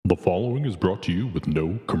The following is brought to you with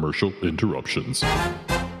no commercial interruptions.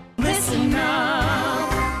 Listen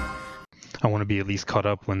up. I want to be at least caught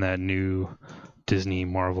up when that new Disney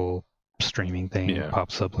Marvel streaming thing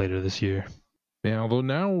pops up later this year. Yeah, although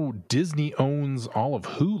now Disney owns all of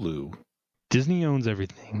Hulu. Disney owns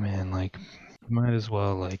everything, man. Like, might as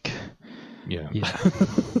well, Yeah.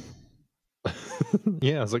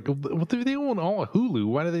 Yeah, it's like, well, they own all of Hulu.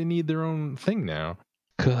 Why do they need their own thing now?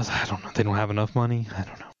 Because, I don't know, they don't have enough money. I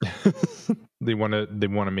don't know. They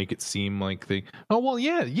want to make it seem like you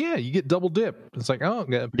get double dip. It's like,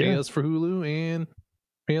 pay us for Hulu and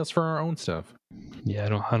pay us for our own stuff. Yeah,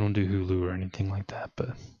 I don't do Hulu or anything like that, but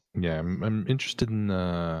yeah, I'm interested in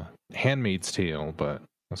Handmaid's Tale, but I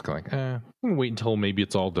was kind of like, I'm gonna wait until maybe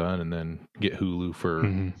it's all done and then get Hulu for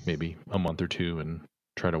maybe a month or two and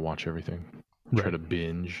try to watch everything. Try to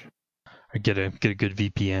binge. Or get a good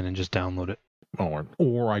VPN and just download it.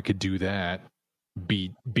 Or I could do that.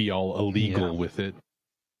 Be all illegal with it.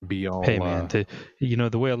 Be all. Hey man,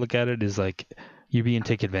 the way I look at it is like you're being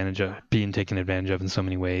taken advantage of in so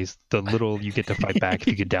many ways. The little you get to fight back if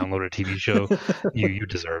you could download a TV show, you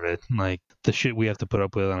deserve it. Like the shit we have to put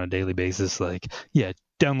up with on a daily basis. Like, yeah,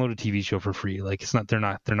 download a TV show for free. Like it's not they're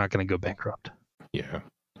not going to go bankrupt. Yeah,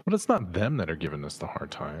 but it's not them that are giving us the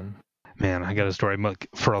hard time. Man, I got a story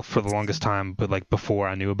for the longest time, but like before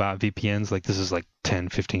I knew about VPNs, like this is like 10,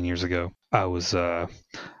 15 years ago. I was trying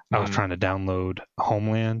to download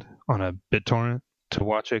Homeland on a BitTorrent to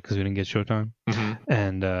watch it because we didn't get Showtime.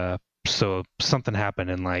 And so something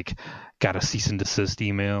happened and like got a cease and desist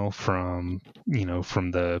email from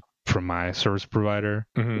my service provider.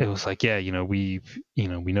 It was like, we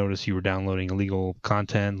noticed you were downloading illegal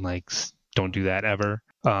content, like don't do that ever.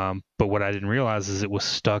 But what I didn't realize is it was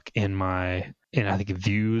stuck in I think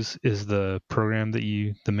Views is the program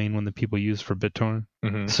the main one that people use for BitTorrent.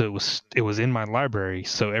 So it was in my library.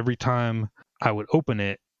 So every time I would open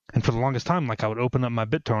it, and for the longest time, like I would open up my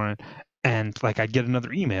BitTorrent and like I'd get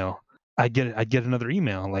another email. I'd get another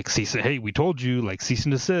email like, hey, we told you, like cease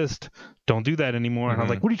and desist, don't do that anymore. And I was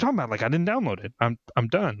like, what are you talking about? Like I didn't download it. I'm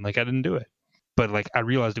done. Like I didn't do it. But like I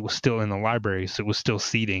realized it was still in the library, so it was still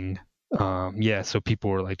seeding. So people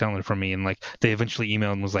were like downloading from me, and like they eventually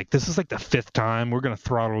emailed and was like, this is like the 5th time we're gonna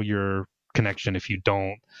throttle your connection if you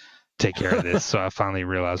don't take care of this. So I finally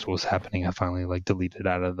realized what was happening. I finally like deleted it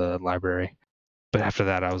out of the library. But after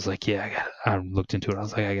that I was like, I looked into it. I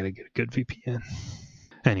was like, I gotta get a good VPN.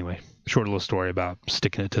 Anyway, short little story about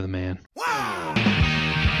sticking it to the man.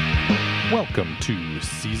 Welcome to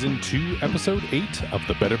Season 2, Episode 8 of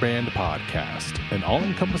the Better Band Podcast, an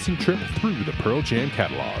all-encompassing trip through the Pearl Jam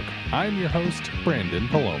catalog. I'm your host, Brandon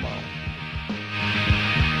Palomo.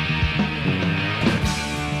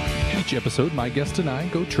 Each episode, my guest and I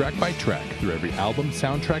go track by track through every album,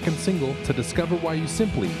 soundtrack, and single to discover why you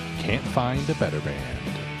simply can't find a better band.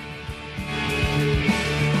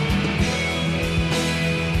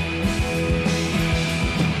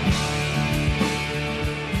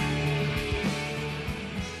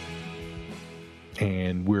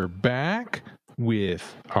 And we're back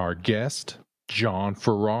with our guest, John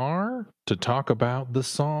Farrar, to talk about the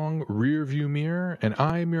song Rearviewmirror, and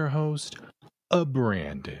I'm your host,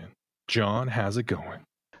 Brandon. John, how's it going?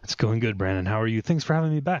 It's going good, Brandon. How are you? Thanks for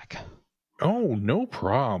having me back. Oh, no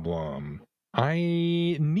problem. I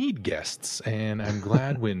need guests, and I'm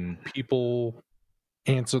glad when people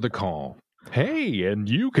answer the call. Hey, and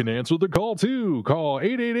you can answer the call too. Call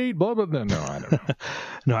 888 blah blah blah. No, I don't know.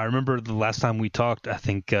 No, I remember the last time we talked, I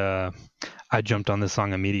think I jumped on this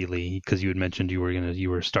song immediately because you had mentioned you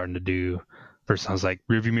were starting to do. First I was like,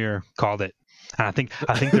 Rearview Mirror, called it. And I think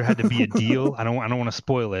there had to be a deal. I don't want to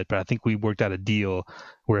spoil it, but I think we worked out a deal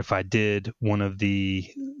where if I did one of the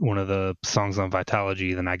songs on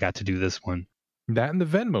Vitalogy, then I got to do this one. That and the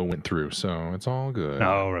Venmo went through, so it's all good.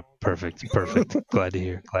 Oh, perfect. Glad to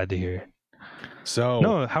hear it. So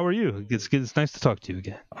no, how are you? It's good. It's nice to talk to you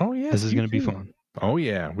again. Oh yeah, this is going to be fun. Oh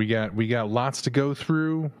yeah, we got lots to go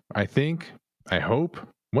through. I hope.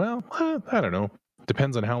 Well, I don't know.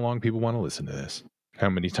 Depends on how long people want to listen to this. How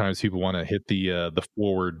many times people want to hit the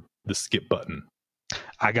skip button.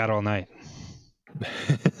 I got all night.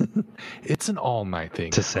 It's an all night thing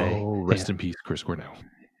to say. Oh, rest in peace, Chris Cornell.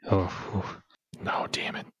 Oh. No,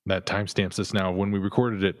 damn it. That timestamps us now when we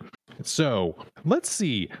recorded it. So, let's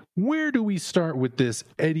see. Where do we start with this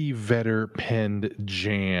Eddie Vedder penned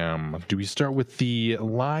jam? Do we start with the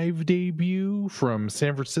live debut from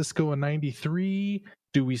San Francisco in 93?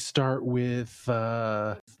 Do we start with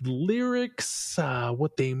lyrics,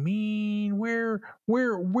 what they mean? Where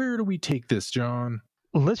do we take this, John?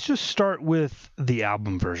 Let's just start with the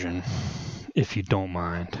album version, if you don't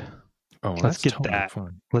mind. Oh, Let's that's get totally that.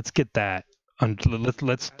 fun. Let's get that.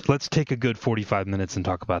 Let's take a good 45 minutes and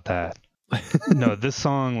talk about that. No, this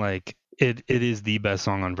song, like it is the best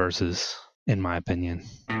song on Versus, in my opinion.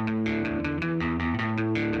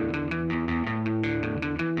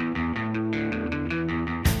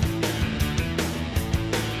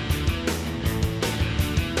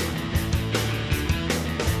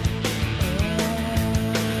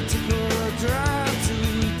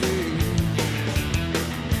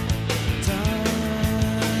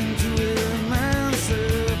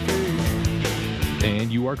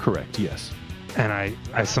 And you are correct, yes. And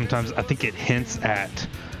I sometimes I think it hints at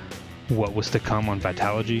what was to come on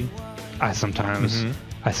Vitalogy. I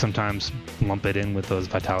sometimes lump it in with those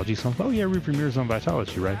Vitalogy songs. Oh yeah, Rearviewmirror's on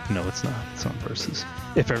Vitalogy, right? No, it's not. It's on Versus.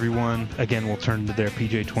 If everyone again will turn to their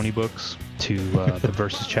PJ20 books to the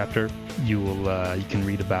Versus chapter, you can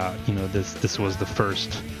read about this was the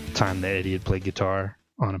first time that Eddie had played guitar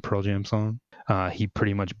on a Pearl Jam song. He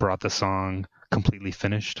pretty much brought the song completely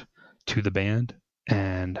finished to the band.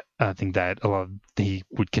 And I think that he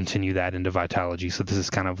would continue that into Vitalogy. So this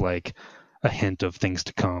is kind of like a hint of things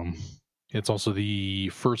to come. It's also the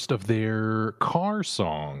first of their car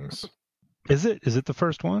songs. Is it the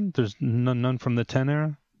first one? There's none from the 10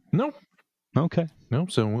 era? Nope. Okay.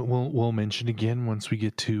 Nope. So we'll mention again once we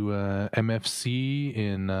get to MFC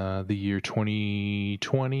in the year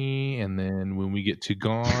 2020, and then when we get to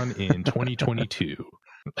Gone in 2022.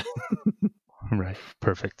 Right.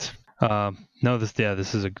 Perfect. No, this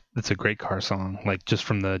is a great car song. Like just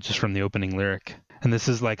from the opening lyric. And this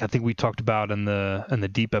is like I think we talked about in the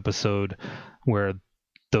Deep episode where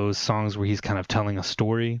those songs where he's kind of telling a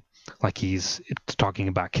story, like he's talking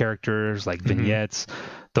about characters, like vignettes.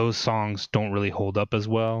 Those songs don't really hold up as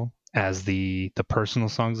well as the personal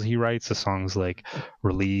songs that he writes, the songs like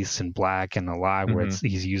Release and Black and Alive, where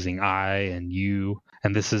he's using I and you.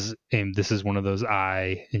 And this is one of those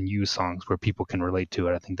I and you songs where people can relate to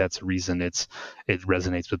it. I think that's the reason it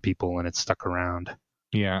resonates with people and it's stuck around.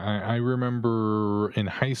 Yeah, I remember in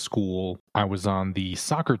high school, I was on the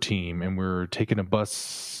soccer team and we were taking a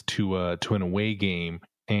bus to an away game.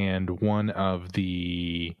 And one of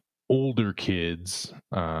the older kids,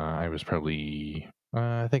 I was probably,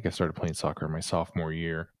 I think I started playing soccer my sophomore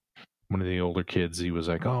year. One of the older kids, he was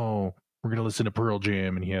like, "Oh, we're going to listen to Pearl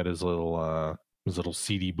Jam." And he had his little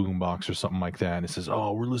CD boombox or something like that. And it says,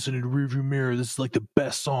 "Oh, we're listening to Rearview Mirror. This is like the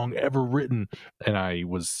best song ever written." And I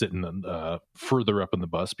was sitting further up in the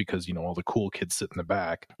bus because, all the cool kids sit in the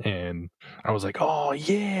back. And I was like, "Oh,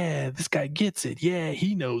 yeah, this guy gets it. Yeah,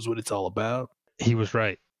 he knows what it's all about." He was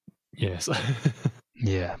right. Yes.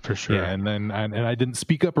 Yeah, for sure. Yeah, and then I didn't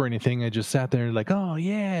speak up or anything. I just sat there like, "Oh,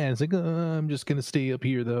 yeah." It's like, I'm just going to stay up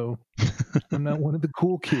here, though. I'm not one of the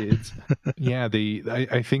cool kids. Yeah,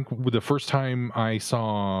 I think the first time I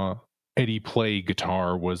saw Eddie play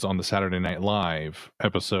guitar was on the Saturday Night Live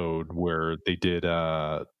episode where they did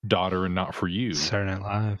Daughter and Not For You. Saturday Night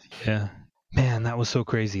Live, yeah. Man, that was so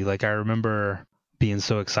crazy. Like, I remember being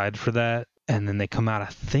so excited for that. And then they come out, I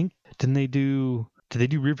think, did they do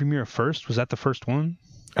Rearview Mirror first? Was that the first one?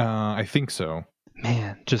 I think so.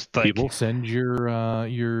 Man, just like people send your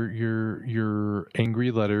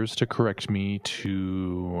angry letters to correct me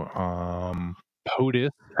to POTUS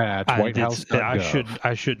at whitehouse.gov.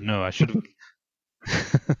 I should know. I should have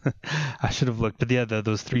I should have looked. But yeah,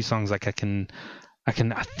 those three songs, like I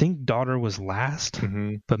think Daughter was last,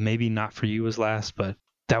 but maybe Not For You was last, but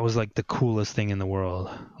that was like the coolest thing in the world.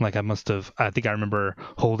 Like I think I remember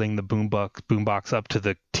holding the boombox up to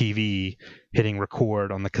the TV, hitting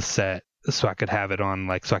record on the cassette so I could have it on,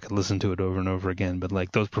 like, so I could listen to it over and over again. But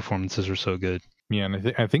like those performances were so good. Yeah,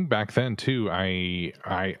 and I think back then too, I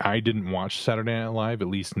didn't watch Saturday Night Live, at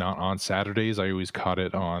least not on Saturdays. I always caught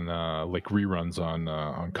it on like reruns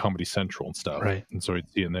on Comedy Central and stuff. Right. And so I'd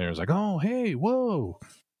see it there. It's like, "Oh, hey, whoa!"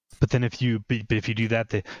 But then if you do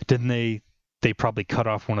that, they probably cut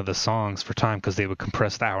off one of the songs for time because they would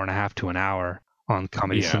compress the hour and a half to an hour on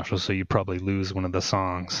Comedy Central, so you probably lose one of the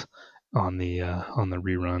songs on the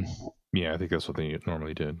rerun. Yeah, I think that's what they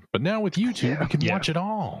normally did. But now with YouTube, you can watch it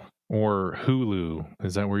all. Or Hulu.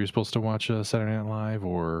 Is that where you're supposed to watch Saturday Night Live?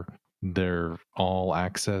 Or they're all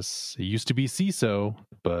access? It used to be CISO,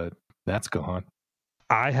 but that's gone.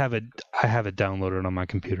 I have it downloaded on my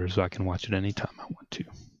computer, so I can watch it anytime I want to.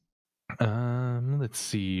 Let's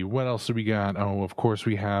see. What else do we got? Oh, of course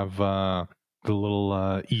we have the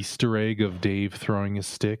little Easter egg of Dave throwing his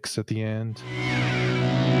sticks at the end.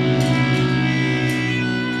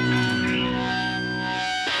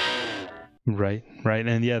 Right.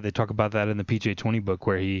 And yeah, they talk about that in the PJ20 book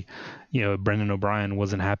where he, Brendan O'Brien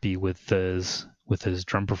wasn't happy with his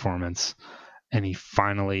drum performance. And he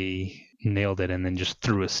finally nailed it, and then just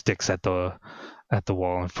threw his sticks at the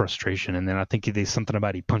wall in frustration. And then I think there's something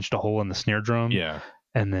about he punched a hole in the snare drum,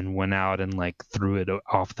 and then went out and like threw it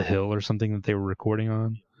off the hill or something that they were recording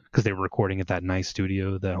on, because they were recording at that nice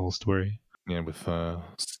studio. That whole story. Yeah, with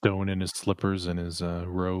Stone in his slippers and his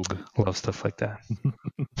robe. Love stuff like that.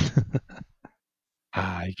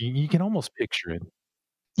 You can almost picture it.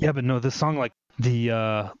 Yeah, but no, this song, like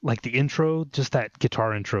the intro, just that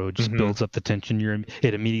guitar intro, just builds up the tension.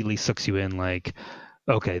 It immediately sucks you in. Like,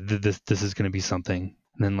 okay, this is going to be something.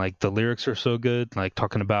 And then like the lyrics are so good. Like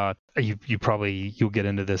talking about you'll get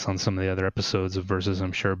into this on some of the other episodes of Verses,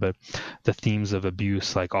 I'm sure. But the themes of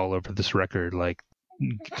abuse, like all over this record, like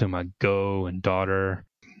to my Go and Daughter,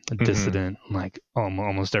 Dissident, like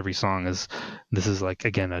almost every song is like,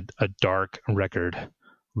 again, a dark record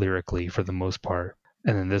lyrically for the most part.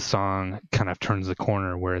 And then this song kind of turns the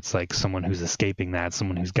corner where it's like someone who's escaping that,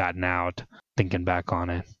 someone who's gotten out, thinking back on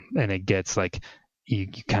it. And it gets like, you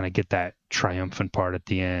kind of get that triumphant part at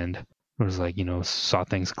the end. It was like, saw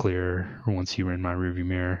things clear once you were in my rearview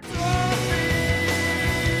mirror.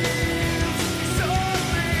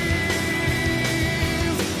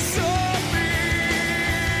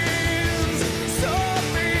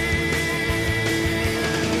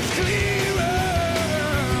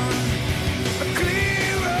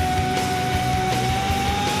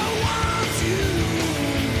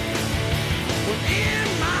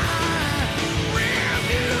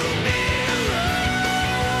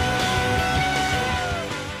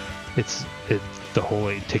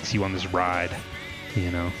 It takes you on this ride,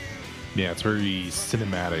 Yeah, it's very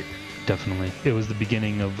cinematic. Definitely. It was the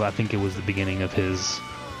beginning of his,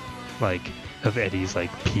 like, of Eddie's, like,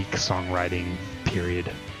 peak songwriting period,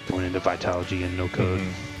 going into Vitalogy and No Code.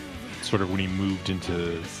 Sort of when he moved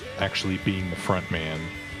into actually being the front man.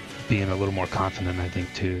 Being a little more confident, I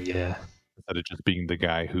think, too, yeah. Instead of just being the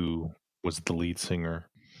guy who was the lead singer.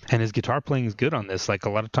 And his guitar playing is good on this. Like, a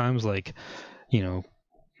lot of times, like,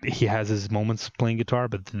 he has his moments playing guitar,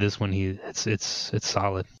 but this one it's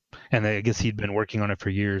solid. And I guess he'd been working on it for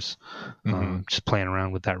years, just playing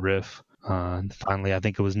around with that riff. And finally, I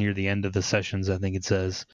think it was near the end of the sessions, I think it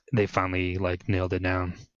says, they finally like nailed it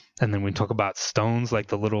down. And then we talk about Stone's, like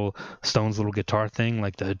Stone's little guitar thing,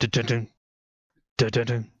 like the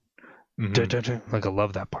like I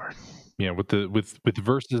love that part. Yeah, with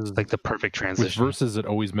Verses, like the perfect transition. With Verses, it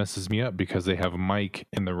always messes me up because they have Mike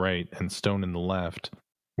in the right and Stone in the left.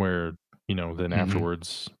 Where then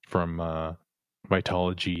afterwards from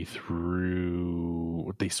Vitalogy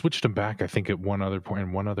through, they switched them back. I think at one other point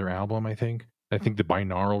in one other album. I think the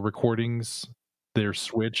binaural recordings, they're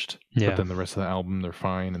switched, but then the rest of the album they're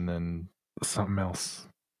fine, and then something else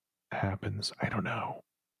happens. I don't know.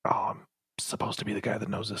 Oh, I'm supposed to be the guy that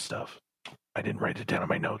knows this stuff. I didn't write it down in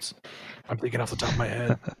my notes. I'm thinking off the top of my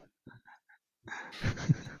head.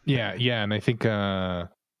 yeah, and I think.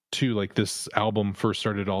 Too, like this album first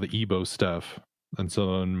started all the EBO stuff, and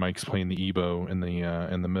so then Mike's playing the EBO in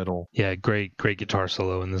the middle. Yeah, great guitar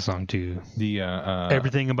solo in the song too. The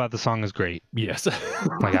everything about the song is great. Yes,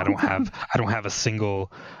 like I don't have a single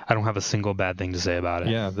bad thing to say about it.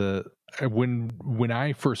 Yeah, when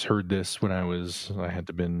I first heard this, I had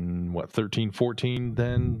to been 13, 14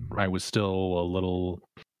 then. I was still a little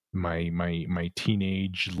my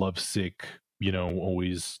teenage lovesick,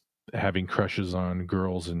 always having crushes on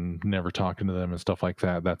girls and never talking to them and stuff like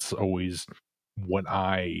that. That's always what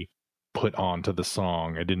I put onto the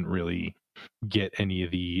song. I didn't really get any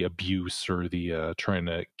of the abuse or the trying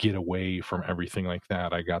to get away from everything like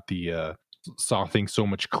that. I got the saw things so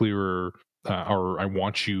much clearer, or I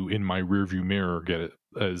want you in my rearview mirror, get it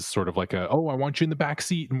as sort of like I want you in the back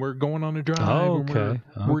seat and we're going on a drive. Okay.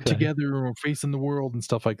 We're together and we're facing the world and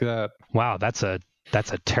stuff like that. Wow, that's a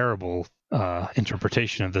terrible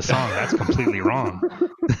interpretation of the song. That's completely wrong.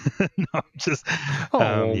 No, I'm just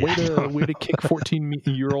way to kick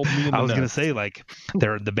 14-year-old me in the I was nuts. Gonna say, like,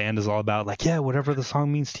 the band is all about, like, yeah, whatever the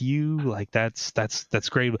song means to you, like that's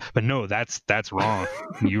great, but no, that's wrong.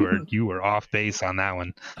 you were off base on that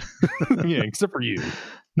one. Yeah, except for you.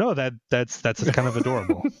 No, that's kind of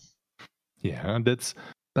adorable. Yeah,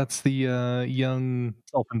 that's the young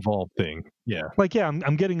self-involved thing. Yeah. Like, yeah,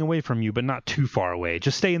 I'm getting away from you, but not too far away.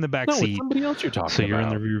 Just stay in the back seat. It's somebody else you're talking about. So you're in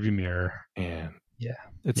the rearview mirror. And yeah.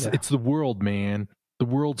 It's the world, man. The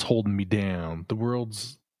world's holding me down. The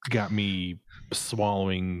world's got me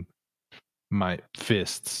swallowing my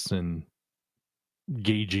fists and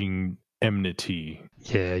gauging enmity.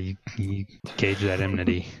 Yeah, you gauge that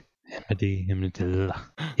enmity. Enmity.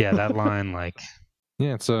 Yeah, that line, like...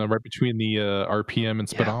 Yeah, it's right between the RPM and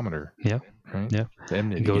speedometer. Yeah. Right? Yeah. The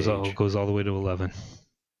enmity goes gauge. goes all the way to 11.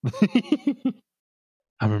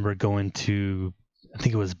 I remember going to, I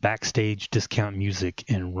think it was Backstage Discount Music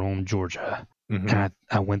in Rome, Georgia. Mm-hmm. And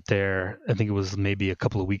I went there, I think it was maybe a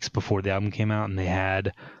couple of weeks before the album came out, and they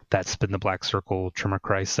had that Spin the Black Circle Trimmer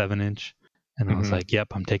Christ 7-inch. And I was Mhm. like, yep,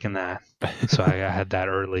 I'm taking that. So I had that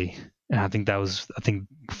early. And I think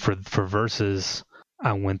for Versus,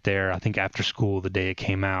 I went there, I think after school the day it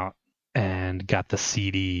came out, and got the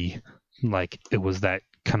CD. Like, it was that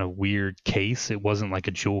kind of weird case. It wasn't like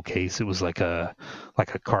a jewel case. It was like a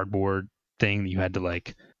cardboard thing that you had to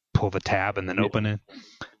like pull the tab and then open it.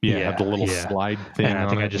 Yeah, have the little slide thing And I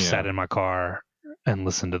think on I it. just sat in my car and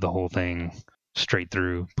listened to the whole thing straight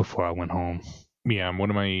through before I went home. Yeah,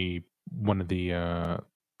 one of the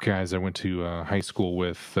guys I went to high school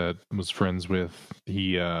with, that was friends with,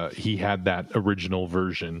 he had that original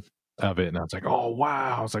version of it, and I was like, oh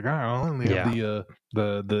wow! I was like, I only have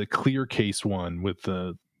the clear case one with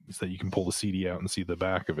the, so that you can pull the CD out and see the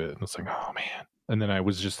back of it. And it's like, oh man! And then I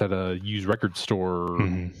was just at a used record store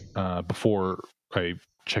before I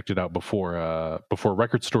checked it out before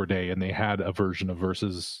record store day, and they had a version of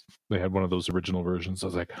Versus. They had one of those original versions. I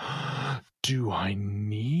was like, do I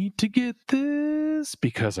need to get this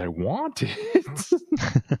because I want it?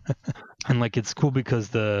 And like, it's cool because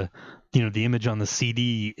the image on the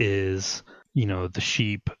CD is, the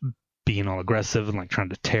sheep being all aggressive and like trying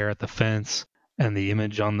to tear at the fence, and the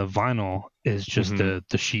image on the vinyl is just the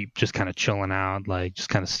sheep just kind of chilling out, like just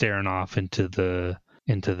kind of staring off into the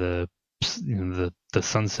the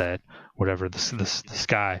sunset, whatever, the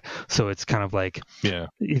sky. So it's kind of like,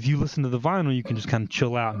 if you listen to the vinyl, you can just kind of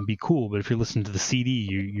chill out and be cool. But if you're listening to the CD,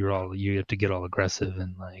 you have to get all aggressive,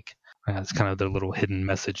 and like, it's kind of their little hidden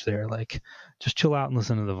message there. Like, just chill out and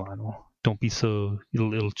listen to the vinyl. Don't be so,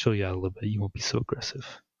 it'll chill you out a little bit. You won't be so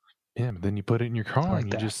aggressive. Yeah, but then you put it in your car like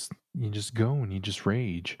and you just go and you just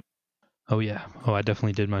rage. Oh yeah. Oh, I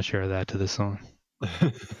definitely did my share of that to this song.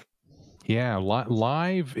 Yeah,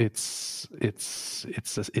 live, it's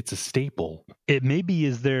a staple. It maybe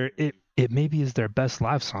is their best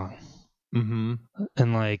live song. Mm-hmm.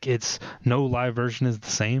 And like, it's no live version is the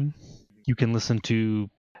same. You can listen to,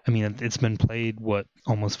 I mean, it's been played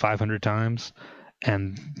almost 500 times,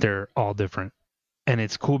 and they're all different. And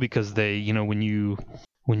it's cool because they, when you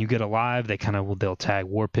get a live, they'll tag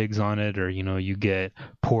War Pigs on it, or you get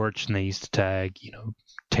Porch, and they used to tag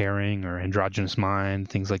Tearing or Androgynous Mind,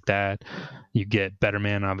 things like that. You get Better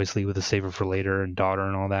Man, obviously, with a Saver for Later and Daughter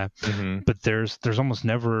and all that. Mm-hmm. But there's almost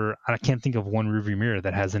never, I can't think of one Rearview Mirror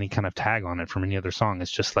that has any kind of tag on it from any other song. It's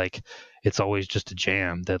just like, it's always just a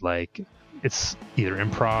jam that like, it's either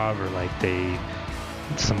improv or like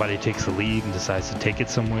somebody takes the lead and decides to take it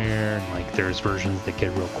somewhere, and like, there's versions that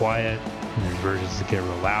get real quiet and there's versions that get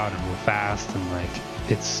real loud and real fast, and like,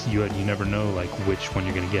 it's you never know like which one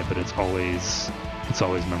you're gonna get, but it's always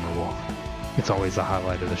memorable. It's always the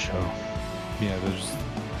highlight of the show. Yeah,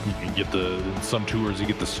 you can get some tours you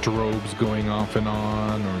get the strobes going off and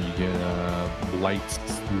on, or you get lights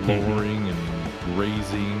lowering and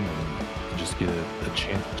raising, and you just get a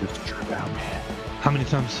chance to just trip out, man. How many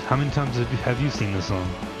times have you seen this song?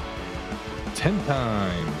 10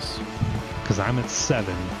 times. Because I'm at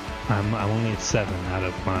 7. I'm only at 7 out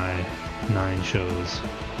of my 9 shows.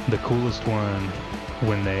 The coolest one,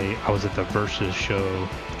 I was at the Versus show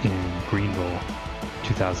in Greenville,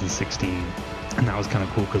 2016, and that was kind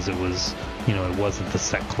of cool because it was, it wasn't the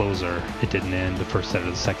set closer. It didn't end the first set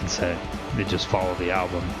or the second set. It just followed the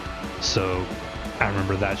album. So I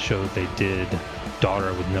remember that show they did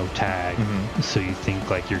Daughter with no tag, so you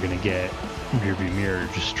think like you're gonna get Rearview Mirror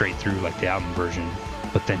just straight through like the album version,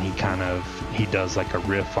 but then he does like a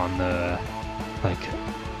riff on the like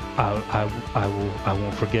I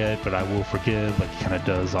won't forget, but I will forgive. Like, he kind of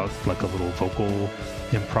does like a little vocal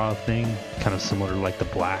improv thing, kind of similar to like the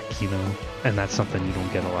Black, and that's something you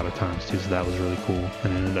don't get a lot of times too. So that was really cool,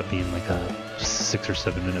 and it ended up being like a 6 or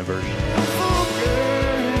 7 minute version.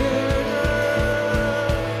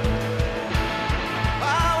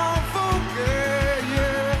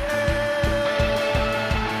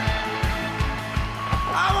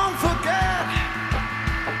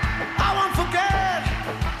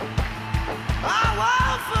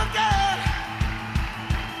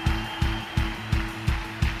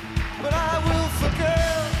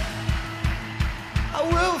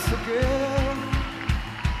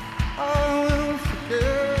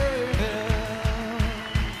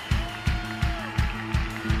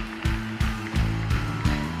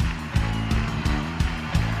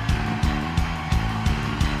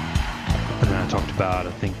 About,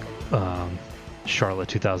 I think, Charlotte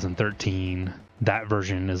 2013, that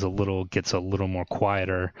version gets a little more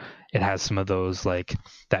quieter. It has some of those like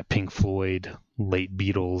that Pink Floyd late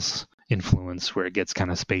Beatles influence where it gets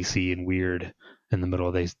kind of spacey and weird in the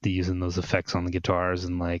middle. They using those effects on the guitars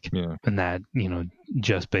and like and that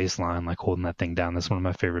just bass line, like holding that thing down. That's one of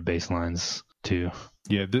my favorite bass lines too.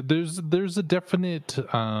 Yeah, there's a definite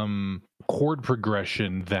chord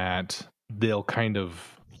progression that they'll kind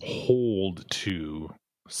of hold to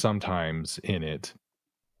sometimes in it.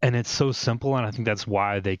 And it's so simple, and I think that's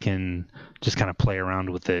why they can just kind of play around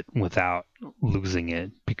with it without losing it,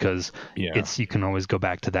 because you can always go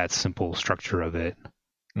back to that simple structure of it.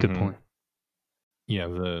 Good point. Yeah,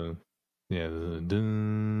 the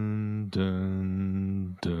dun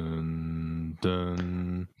dun dun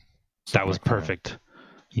dun. That was perfect.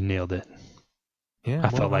 You nailed it. Yeah, I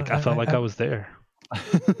felt like I was there.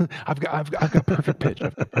 I've got perfect pitch.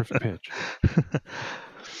 I've got perfect pitch.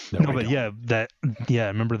 No, but I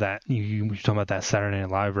remember that you were talking about that Saturday Night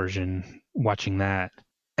Live version, watching that,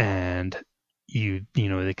 and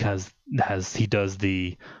because he does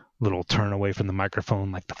the little turn away from the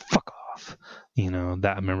microphone, like the fuck off,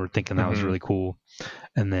 that I remember thinking that was really cool.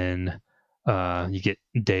 And then you get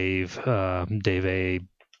Dave A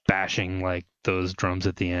bashing like those drums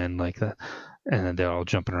at the end, like that, and then they're all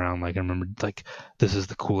jumping around. Like I remember, like this is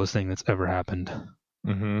the coolest thing that's ever happened.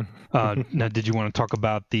 Now, did you want to talk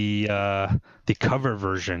about the cover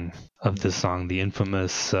version of this song, the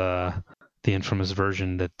infamous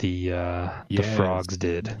version that the Frogs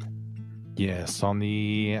did? Yes, on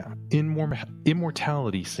the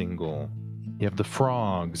Immortality single, you have the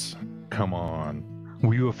Frogs. Come on.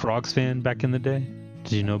 Were you a Frogs fan back in the day?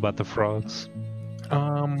 Did you know about the Frogs?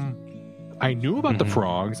 I knew about the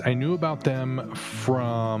Frogs. I knew about them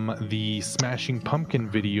from the Smashing Pumpkin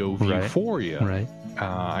video, Euphoria. Right.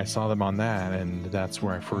 I saw them on that, and that's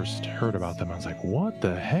where I first heard about them. I was like, what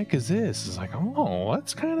the heck is this? It's like, oh,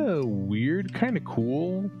 that's kind of weird, kind of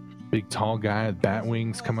cool. Big tall guy with bat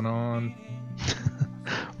wings coming on.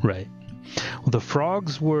 Right. Well, the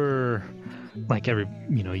Frogs were like at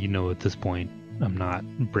this point, I'm not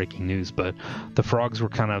breaking news, but the Frogs were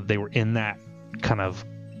they were in that kind of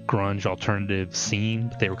grunge alternative scene.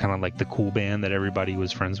 They were kind of like the cool band that everybody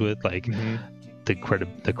was friends with, like the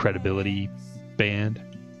credibility band.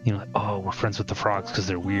 Like, oh, we're friends with the Frogs because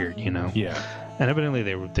they're weird, Yeah. And evidently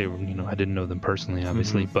they were I didn't know them personally,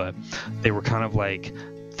 obviously, but they were kind of like,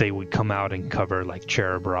 they would come out and cover like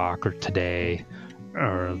Cherub Rock or Today,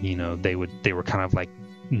 or they were kind of like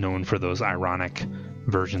known for those ironic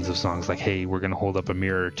versions of songs, like, hey, we're gonna hold up a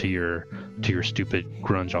mirror to your stupid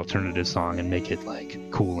grunge alternative song and make it like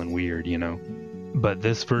cool and weird, But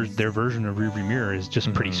their version of Rearview Mirror is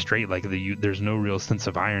just pretty straight. Like there's no real sense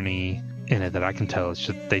of irony in it that I can tell. It's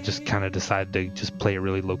just they just kind of decided to just play it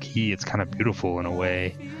really low key. It's kind of beautiful in a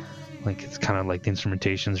way. Like it's kind of like the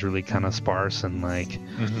instrumentation's really kind of sparse, and like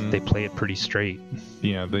they play it pretty straight.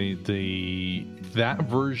 Yeah, that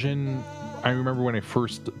version, I remember when I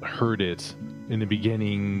first heard it in the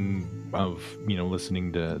beginning of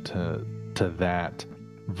listening to that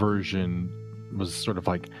version, was sort of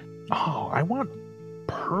like, oh, I want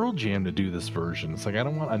Pearl Jam to do this version. It's like, I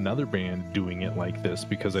don't want another band doing it like this,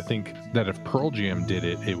 because I think that if Pearl Jam did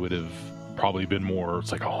it, it would have probably been more,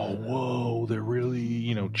 it's like, oh, whoa, they're really,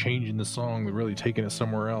 changing the song, they're really taking it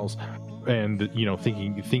somewhere else. And,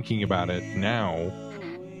 thinking about it now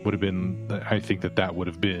would have been, I think that would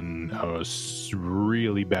have been a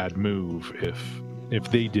really bad move if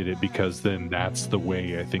they did it, because then that's the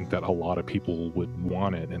way I think that a lot of people would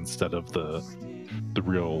want it, instead of the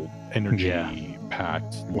real energy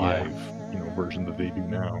packed live version that they do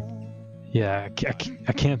now. Yeah,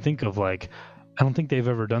 I can't think of I don't think they've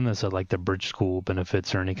ever done this at like the Bridge School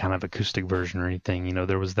benefits or any kind of acoustic version or anything.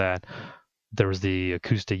 There was the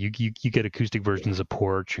acoustic, you get acoustic versions of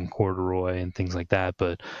Porch and Corduroy and things like that,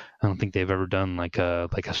 but I don't think they've ever done like a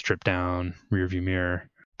stripped down Rearview Mirror.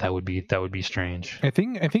 That would be strange. I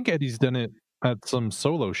think Eddie's done it at some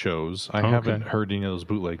solo shows. I haven't heard any of those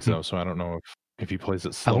bootlegs though, so I don't know if he plays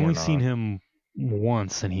it slow. I've only seen him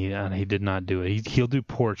once, and he did not do it. He'll do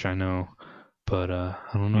Porch, I know, but I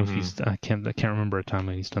don't know if he's. I can't remember a time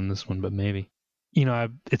that he's done this one, but maybe.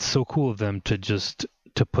 It's so cool of them to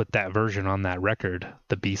put that version on that record,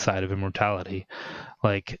 the B-side of Immortality.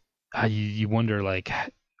 Like, you wonder like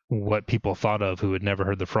what people thought of who had never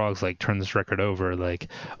heard the Frogs. Like, turn this record over,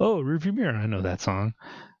 like, oh, Rearview Mirror, I know that song.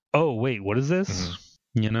 Oh wait, what is this?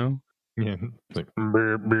 Yeah, it's like what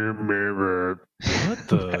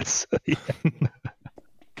the.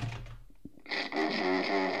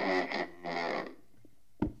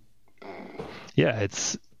 Yeah,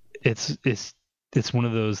 it's one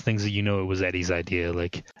of those things that it was Eddie's idea.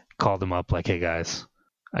 Like, called him up, like, hey guys,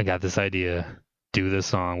 I got this idea. Do this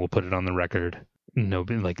song. We'll put it on the record.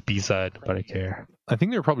 nobody like B-side, nobody care. I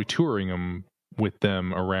think they were probably touring them with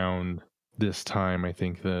them around this time. I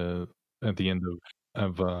think at the end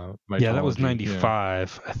of Vitology. Yeah, that was Yeah.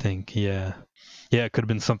 95, I think. Yeah, it could have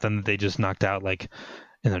been something that they just knocked out like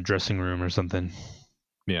in a dressing room or something.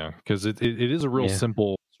 Yeah, because it is a real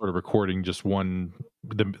simple sort of recording, just the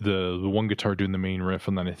one guitar doing the main riff,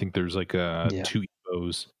 and then I think there's like two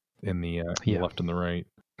EVOs in the left and the right,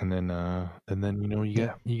 and then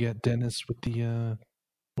you get Dennis with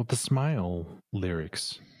the smile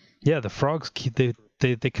lyrics. Yeah, the Frogs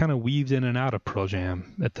they kind of weaved in and out of Pearl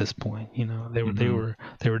Jam at this point. They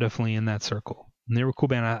were definitely in that circle. And they were a cool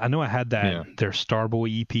band. I know I had that their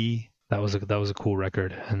Starboy EP. That was a cool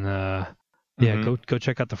record. And go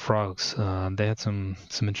check out the Frogs. They had some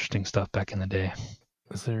interesting stuff back in the day.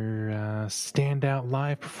 Is there standout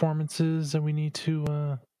live performances that we need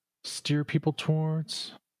to steer people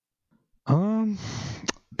towards?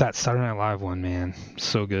 That Saturday Night Live one, man,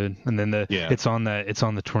 so good. And then it's on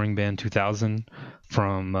the Touring Band 2000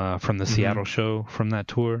 from the Seattle show from that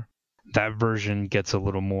tour. That version has a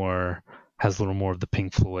little more of the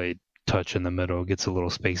Pink Floyd touch in the middle. Gets a little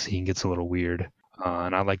spacey and gets a little weird.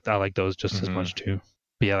 And I like those just as much too.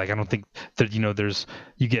 But yeah, like I don't think that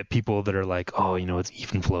you get people that are like, oh, it's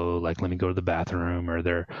even flow, like let me go to the bathroom, or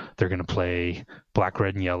they're gonna play Black,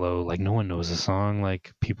 Red, and Yellow, like no one knows the song,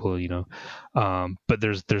 like people, but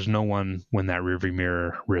there's no one when that Rearview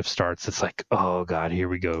Mirror riff starts, it's like, oh god, here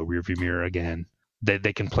we go, Rearview Mirror again.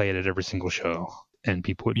 They can play it at every single show and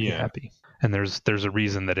people would be happy. And there's a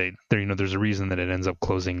reason that it ends up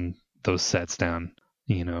closing those sets down,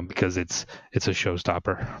 because it's a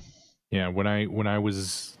showstopper. Yeah, when I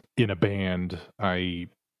was in a band, I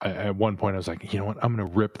at one point I was like, you know what, I'm gonna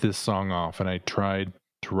rip this song off, and I tried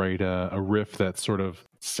to write a riff that sort of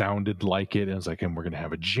sounded like it, and I was like, and we're gonna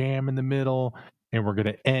have a jam in the middle, and we're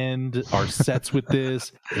gonna end our sets with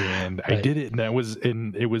this, and I did it, and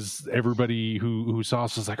it was everybody who saw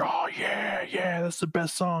us was like, oh yeah, that's the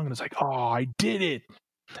best song, and it's like, oh, I did it,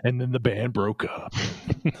 and then the band broke up.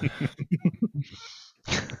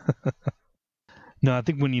 No, I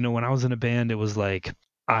think when I was in a band, it was like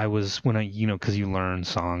because you learn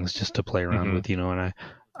songs just to play around with, and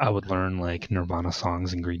I would learn like Nirvana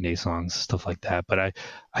songs and Green Day songs, stuff like that. But I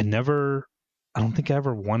don't think I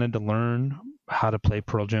ever wanted to learn how to play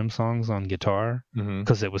Pearl Jam songs on guitar,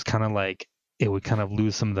 because it was kind of like it would kind of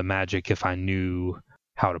lose some of the magic if I knew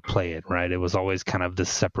how to play it, right? It was always kind of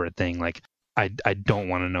this separate thing. Like I don't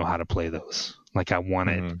want to know how to play those. Like I want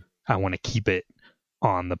to keep it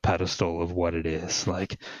on the pedestal of what it is.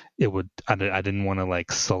 Like I didn't want to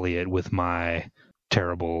like sully it with my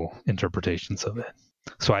terrible interpretations of it.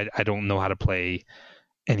 So I don't know how to play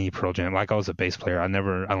any Pearl Jam. Like I was a bass player. I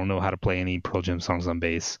don't know how to play any Pearl Jam songs on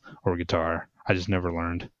bass or guitar. I just never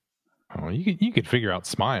learned. Oh, you could figure out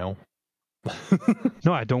Smile.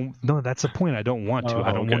 No, I don't. No, that's the point. I don't want to.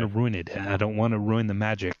 I don't want to ruin it. And I don't want to ruin the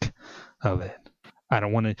magic of it. I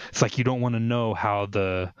don't want to. It's like you don't want to know how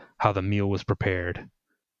the meal was prepared.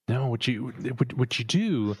 No, what you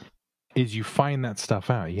do is you find that stuff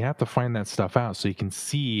out. You have to find that stuff out so you can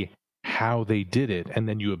see how they did it, and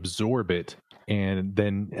then you absorb it, and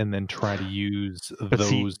then try to use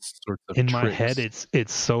those sorts of in tricks. My head.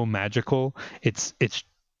 It's so magical. It's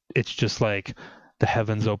just like the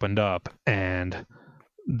heavens opened up and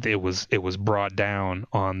it was brought down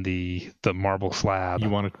on the marble slab. You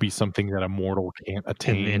want it to be something that a mortal can't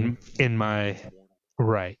attain. In my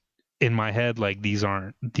head, like these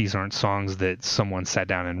aren't songs that someone sat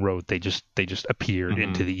down and wrote. They just appeared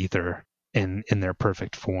into the ether in their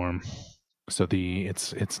perfect form. So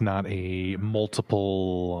it's not a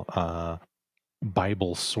multiple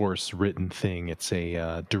Bible source written thing. It's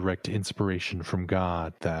a direct inspiration from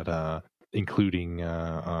God that including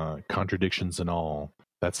contradictions and all.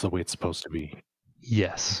 That's the way it's supposed to be.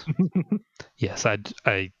 Yes. Yes, I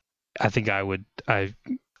think I would. I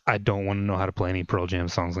don't want to know how to play any Pearl Jam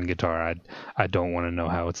songs on guitar. I don't want to know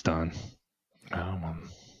how it's done. Oh, well,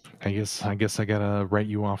 I guess I gotta write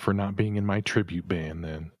you off for not being in my tribute band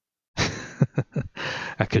then.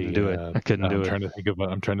 I couldn't do it. I'm trying to think of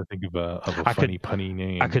a funny punny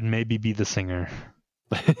name. I could maybe be the singer,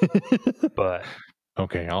 but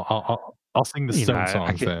okay, I'll sing the Stone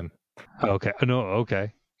songs then. Okay. No.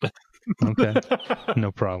 Okay. Okay.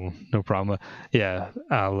 No problem. Yeah,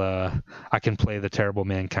 I can play the Terrible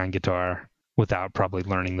Mankind guitar without probably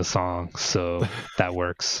learning the song, so that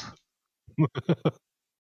works.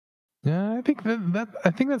 Yeah, I think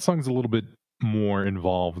that song's a little bit more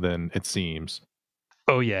involved than it seems.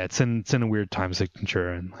 Oh yeah, it's in a weird time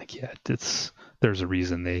signature, and like there's a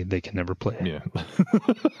reason they can never play it. Yeah.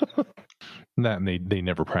 That and they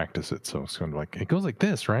never practice it, so it's kind of like it goes like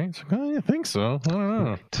this, right? It's like, oh, yeah, I think so. I don't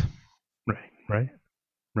know. Right.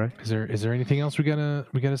 Is there anything else we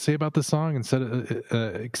gotta say about the song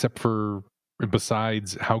except for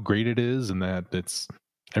besides how great it is and that it's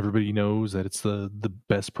everybody knows that it's the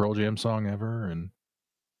best Pearl Jam song ever? And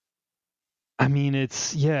I mean,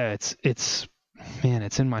 it's man, it's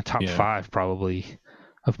in my top 5 probably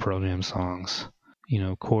of Pearl Jam songs.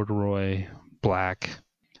 Corduroy, Black,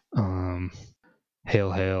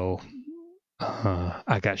 Hail Hail,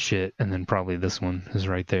 I Got Shit, and then probably this one is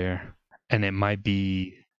right there. And it might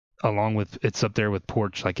be, along with, it's up there with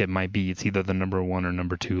Porch, like it's either the number 1 or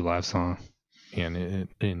number 2 live song. And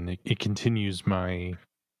it continues my,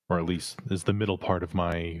 or at least is the middle part of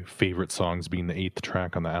my favorite songs being the 8th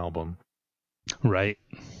track on the album. Right.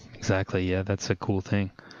 Exactly. Yeah, that's a cool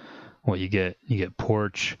thing. What you get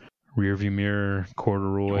Porch, Rearview Mirror,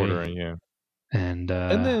 Corduroy, yeah. And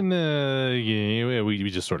then we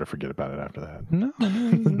just sort of forget about it after that. No,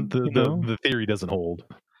 the theory doesn't hold.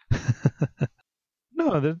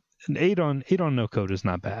 No, an 8 on No Code is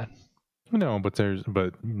not bad. No, but then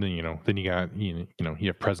you got you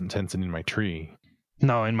have Present Tense and In My Tree.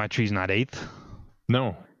 No, In My Tree's not 8th.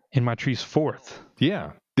 No, In My Tree's 4th.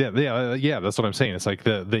 Yeah. That's what I'm saying. It's like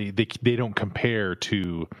they don't compare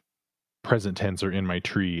to Present Tense or In My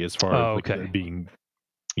Tree as far as being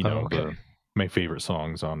my favorite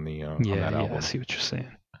songs on the on that album. Yeah, I see what you're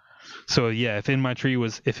saying. So yeah, if In My Tree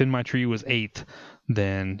was 8th,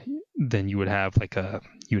 then you would have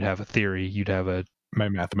a theory, you'd have my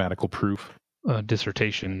mathematical proof, a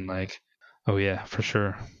dissertation, like, oh yeah, for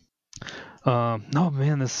sure. No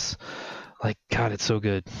man, this, like, God, it's so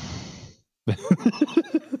good.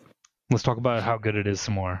 Let's talk about how good it is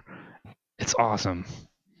some more. It's awesome.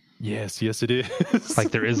 Yes, it is.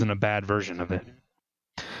 Like, there isn't a bad version of it.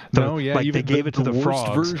 Even they gave it to the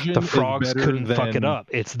frogs. The frogs couldn't fuck it up.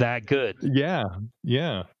 It's that good. Yeah.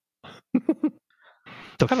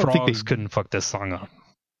 The frogs couldn't fuck this song up.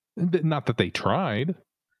 Not that they tried.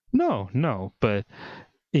 No, but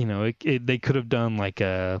they could have done like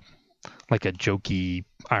a jokey,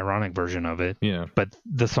 ironic version of it. Yeah. But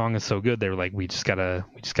the song is so good, they were like, we just gotta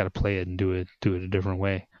play it and do it a different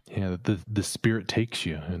way. Yeah, the spirit takes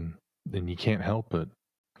you, and then you can't help but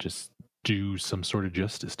just do some sort of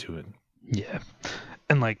justice to it. Yeah.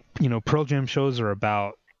 And Pearl Jam shows are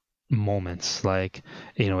about moments. Like,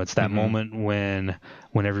 it's that moment when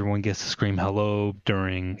everyone gets to scream hello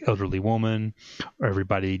during Elderly Woman, or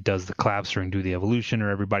everybody does the claps during Do the Evolution, or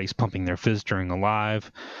everybody's pumping their fist during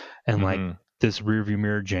Alive. And this Rearview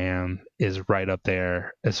Mirror jam is right up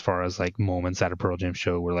there as far as like moments at a Pearl Jam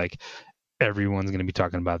show where like everyone's going to be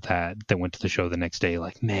talking about that went to the show the next day.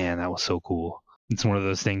 Like, man, that was so cool. It's one of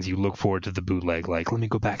those things you look forward to the bootleg. Like, let me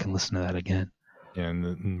go back and listen to that again. Yeah,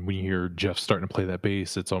 and when you hear Jeff starting to play that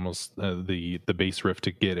bass, it's almost the bass riff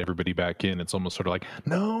to get everybody back in. It's almost sort of like,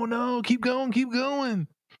 no, keep going.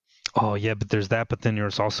 Oh yeah, but there's that. But then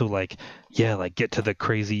there's also like get to the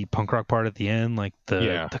crazy punk rock part at the end, like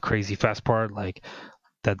the crazy fast part. Like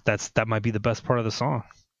that might be the best part of the song.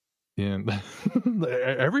 Yeah,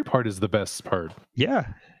 every part is the best part. Yeah,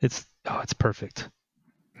 it's perfect.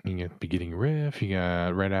 You get the beginning riff. You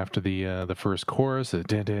got right after the first chorus, you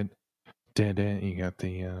got the everybody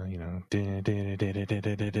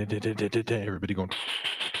going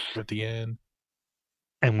at the end.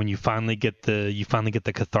 And when you finally get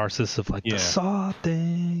the catharsis of like the saw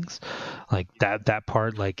things, like that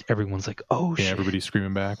part, like everyone's like, oh shit. Everybody's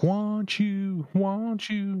screaming back, want you.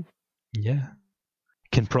 Yeah.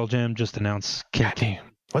 Can Pearl Jam just announce? Goddamn.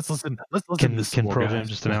 Let's listen to this. Can Pearl Jam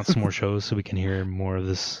just announce some more shows so we can hear more of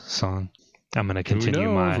this song? I'm gonna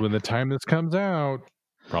continue when the time this comes out.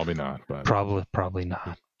 Probably not, but probably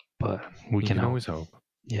not. But we can always hope.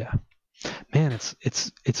 Yeah, man, it's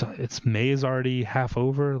May is already half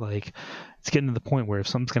over. Like, it's getting to the point where if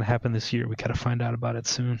something's gonna happen this year, we gotta find out about it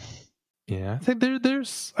soon. Yeah, I think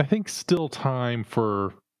there's still time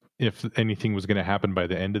for if anything was gonna happen by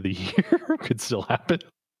the end of the year, could still happen.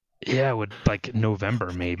 Yeah, it would, like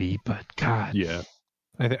November maybe, but God. Yeah,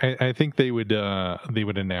 I think they would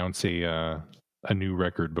announce a new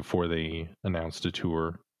record before they announced a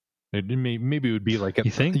tour. Maybe it would be like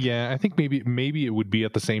you think? Yeah, I think maybe it would be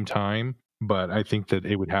at the same time, but I think that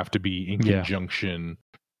it would have to be in conjunction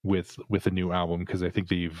with a new album, because I think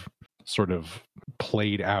they've sort of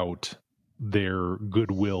played out their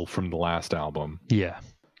goodwill from the last album. Yeah,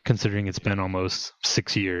 considering it's been almost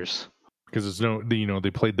 6 years. Because there's they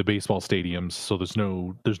played the baseball stadiums, so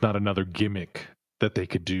there's not another gimmick that they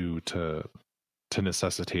could do to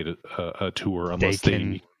necessitate a tour unless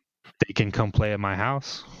they can come play at my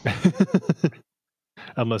house.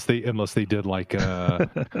 unless they did like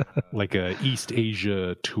a East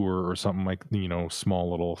Asia tour or something, like, you know,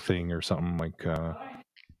 small little thing or something like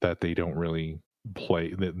that they don't really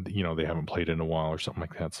play, that, you know, they haven't played in a while or something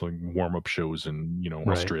like that. So like warm-up shows in, you know,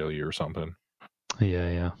 Right. Australia or something.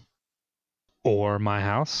 Yeah. Or my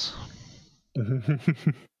house.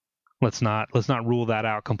 Let's not rule that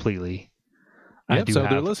out completely. Yep, so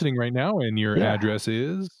they're listening right now, and your address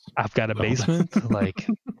is? I've got a basement. Like,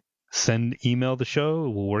 email the show.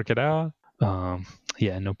 We'll work it out.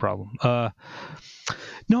 Yeah, no problem.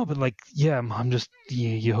 No, but like, yeah, I'm just,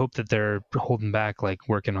 you hope that they're holding back, like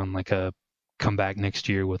working on like a comeback next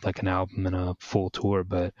year with like an album and a full tour.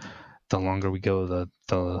 But the longer we go,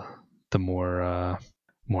 the more I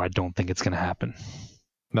don't think it's going to happen.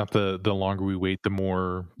 Not the longer we wait, the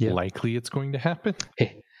more likely it's going to happen.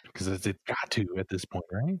 Because it's got to at this point,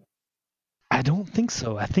 right? I don't think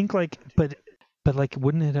so. I think like, but like,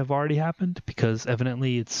 wouldn't it have already happened? Because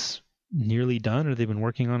evidently it's nearly done, or they've been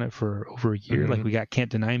working on it for over a year. Like, we got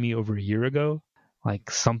Can't Deny Me over a year ago.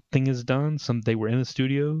 Like, something is done. They were in the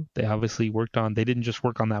studio. They obviously worked on. They didn't just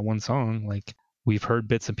work on that one song. Like, we've heard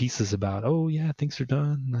bits and pieces about. Oh yeah, things are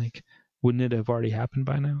done. Like, wouldn't it have already happened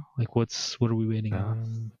by now? Like, what are we waiting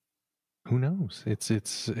on? Who knows? It's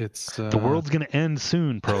the world's gonna end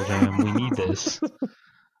soon, Pearl Jam. We need this.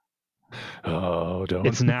 Oh, don't.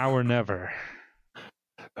 It's now or never.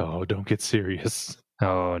 Oh, don't get serious.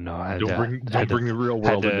 Oh no! Don't bring the real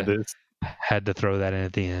world into this. Had to throw that in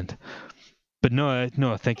at the end. But no.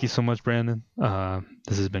 Thank you so much, Brandon.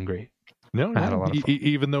 This has been great. No. I had a lot of fun.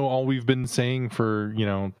 Even though all we've been saying for, you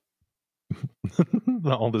know,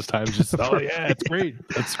 all this time is just, oh yeah, it's great.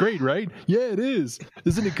 It's great, right? Yeah, it is.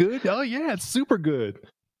 Isn't it good? Oh yeah, it's super good.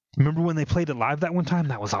 Remember when they played it live that one time?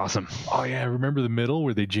 That was awesome. Oh yeah, remember the middle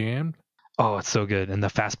where they jammed? Oh, it's so good. And the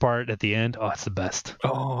fast part at the end, oh, it's the best.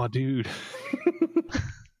 Oh, dude.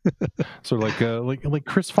 So like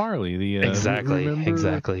Chris Farley, the exactly.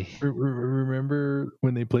 Remember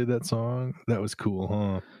when they played that song? That was cool,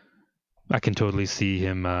 huh? I can totally see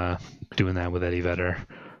him doing that with Eddie Vedder.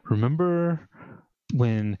 Remember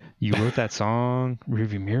when you wrote that song,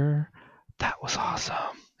 Rearview Mirror? That was awesome.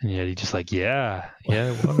 And yet he just like, yeah,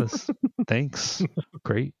 it was. Thanks.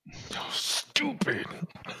 Great. So stupid.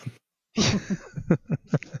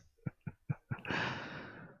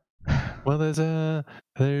 Well, there's there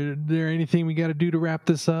anything we got to do to wrap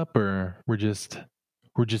this up, or we're just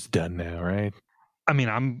done now, right? I mean,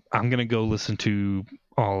 I'm gonna go listen to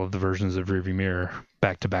all of the versions of Rearview Mirror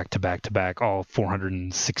back to back, all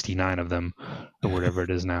 469 of them, or whatever it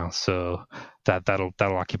is now. So that'll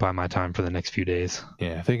occupy my time for the next few days.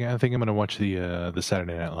 Yeah, I think I'm gonna watch the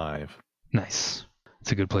Saturday Night Live. Nice.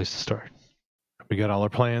 It's a good place to start. We got all our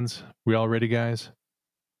plans. We all ready, guys?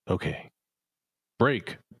 Okay.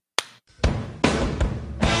 Break.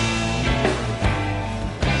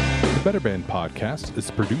 The Better Band podcast is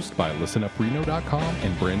produced by listenupreno.com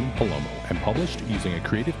and Brandon Palomo and published using a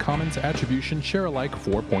Creative Commons Attribution Share-alike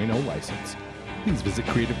 4.0 license. Please visit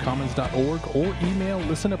creativecommons.org or email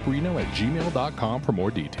listenupreno@gmail.com for more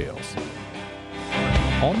details.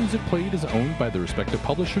 All music played is owned by the respective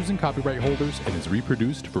publishers and copyright holders and is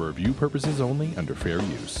reproduced for review purposes only under fair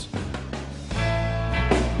use.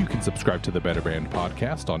 You can subscribe to the Better Band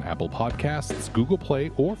podcast on Apple Podcasts, Google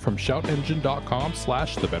Play, or from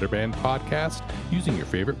shoutengine.com/The Better Band Podcast using your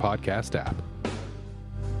favorite podcast app.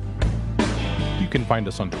 You can find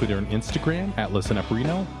us on Twitter and Instagram at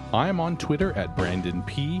ListenUpReno. I am on Twitter at Brandon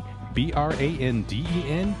P.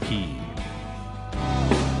 BRANDENP.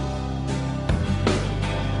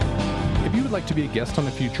 If you would like to be a guest on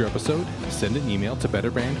a future episode, send an email to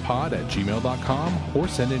betterbandpod@gmail.com or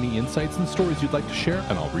send any insights and stories you'd like to share,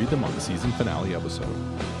 and I'll read them on the season finale episode.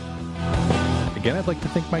 Again, I'd like to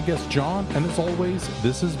thank my guest John, and as always,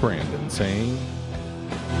 this is Brandon saying,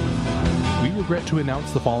 we regret to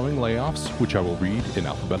announce the following layoffs, which I will read in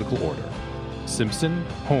alphabetical order. Simpson,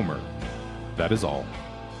 Homer. That is all.